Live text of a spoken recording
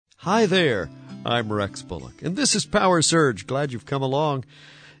Hi there, I'm Rex Bullock, and this is PowerSurge. Glad you've come along.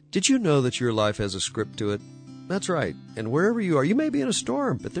 Did you know that your life has a script to it? That's right, and wherever you are, you may be in a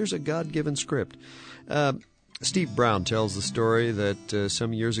storm, but there's a God-given script. Steve Brown tells the story that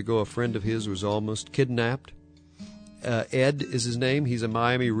some years ago a friend of his was almost kidnapped. Ed is his name. He's a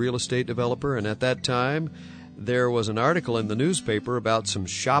Miami real estate developer, and at that time there was an article in the newspaper about some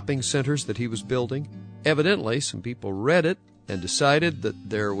shopping centers that he was building. Evidently, some people read it and decided that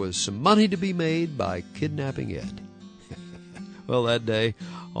there was some money to be made by kidnapping Ed. Well, that day,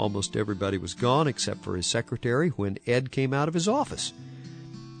 almost everybody was gone except for his secretary when Ed came out of his office.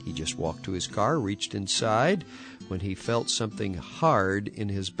 He just walked to his car, reached inside, when he felt something hard in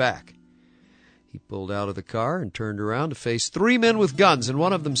his back. He pulled out of the car and turned around to face three men with guns, and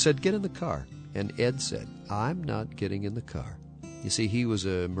one of them said, "Get in the car." And Ed said, "I'm not getting in the car." You see, he was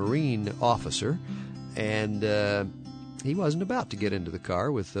a Marine officer, and he wasn't about to get into the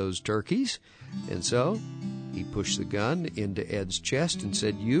car with those turkeys. And so he pushed the gun into Ed's chest and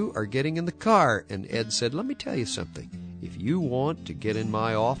said, "You are getting in the car." And Ed said, "Let me tell you something. If you want to get in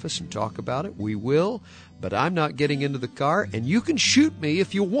my office and talk about it, we will, but I'm not getting into the car, and you can shoot me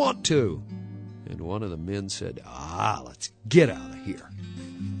if you want to." And one of the men said, "Let's get out of here."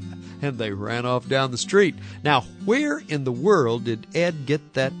 And they ran off down the street. Now, where in the world did Ed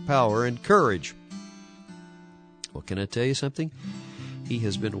get that power and courage? Well, can I tell you something? He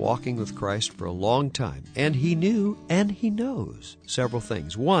has been walking with Christ for a long time, and he knew and he knows several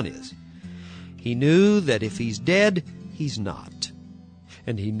things. One is, he knew that if he's dead, he's not.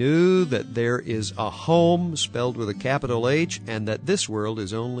 And he knew that there is a home spelled with a capital H, and that this world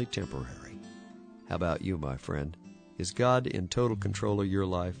is only temporary. How about you, my friend? Is God in total control of your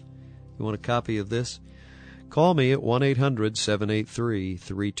life? You want a copy of this? Call me at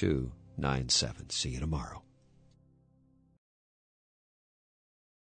 1-800-783-3297. See you tomorrow.